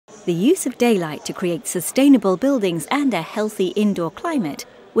The use of daylight to create sustainable buildings and a healthy indoor climate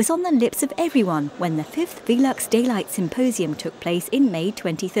was on the lips of everyone when the 5th VELUX Daylight Symposium took place in May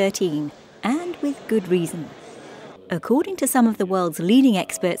 2013, and with good reason. According to some of the world's leading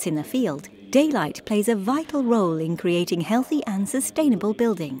experts in the field, daylight plays a vital role in creating healthy and sustainable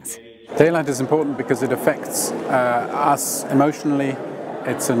buildings. Daylight is important because it affects us emotionally.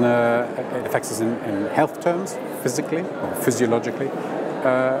 It affects us in health terms, physically or physiologically,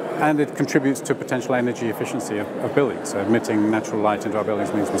 and it contributes to potential energy efficiency of buildings. So admitting natural light into our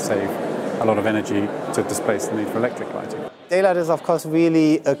buildings means we save a lot of energy to displace the need for electric lighting. Daylight is, of course,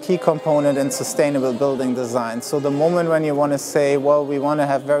 really a key component in sustainable building design. So the moment when you want to say, well, we want to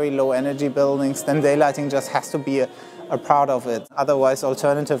have very low energy buildings, then daylighting just has to be a part of it. Otherwise,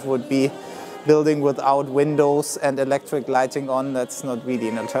 alternative would be building without windows and electric lighting on. That's not really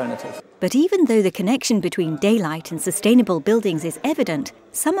an alternative. But even though the connection between daylight and sustainable buildings is evident,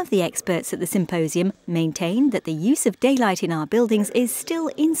 some of the experts at the symposium maintain that the use of daylight in our buildings is still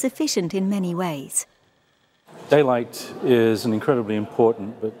insufficient in many ways. Daylight is an incredibly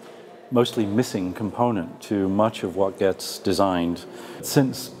important but mostly missing component to much of what gets designed.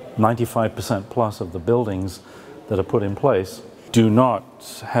 Since 95% plus of the buildings that are put in place do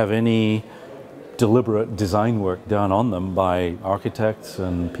not have any deliberate design work done on them by architects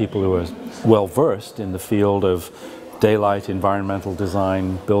and people who are well versed in the field of daylight, environmental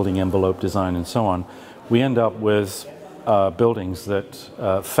design, building envelope design and so on, we end up with buildings that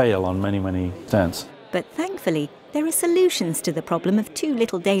fail on many extents. But thankfully, there are solutions to the problem of too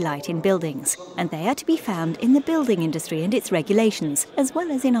little daylight in buildings, and they are to be found in the building industry and its regulations, as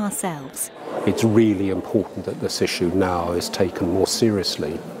well as in ourselves. It's really important that this issue now is taken more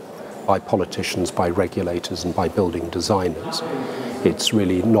seriously by politicians, by regulators and by building designers. It's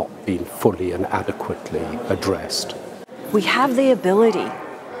really not been fully and adequately addressed. We have the ability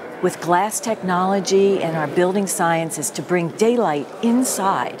with glass technology and our building sciences to bring daylight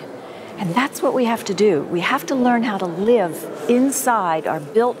inside. And that's what we have to do. We have to learn how to live inside our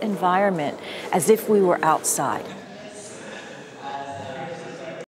built environment as if we were outside.